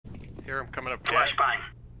Hear him coming up. Flashbang.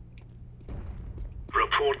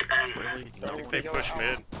 Report in. I think they push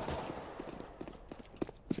mid.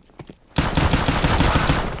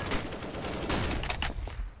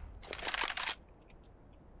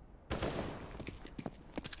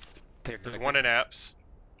 There's one in apps.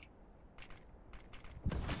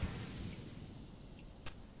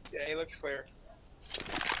 Yeah, he looks clear.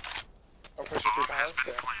 I'll push it through palace.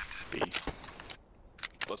 Yeah. B.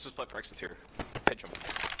 Let's just play Brexit here. Pitch him.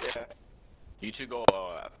 Yeah. You two go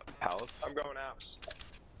palace. I'm going apps.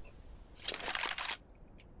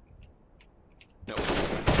 No.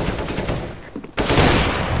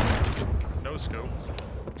 No scope.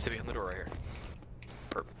 Stay behind the door right here.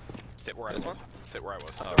 Sit where I was. Sit where I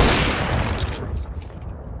was.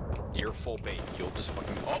 You're full bait. You'll just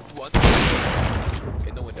fucking. Oh, one.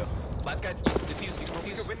 In the window. Last guy's defuse. You can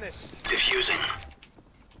You defuse. could win this. Diffusing.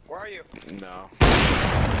 Where are you? No.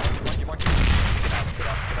 Mark it. Get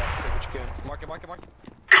out. Say what you can. Mark it.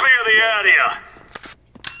 Clear the area.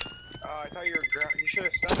 I thought you were you should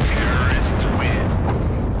have stopped. Terrorists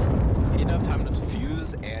win. He didn't have time to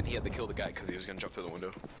defuse, and he had to kill the guy because he was gonna jump through the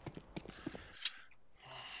window.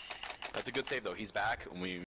 That's a good save though. He's back, and we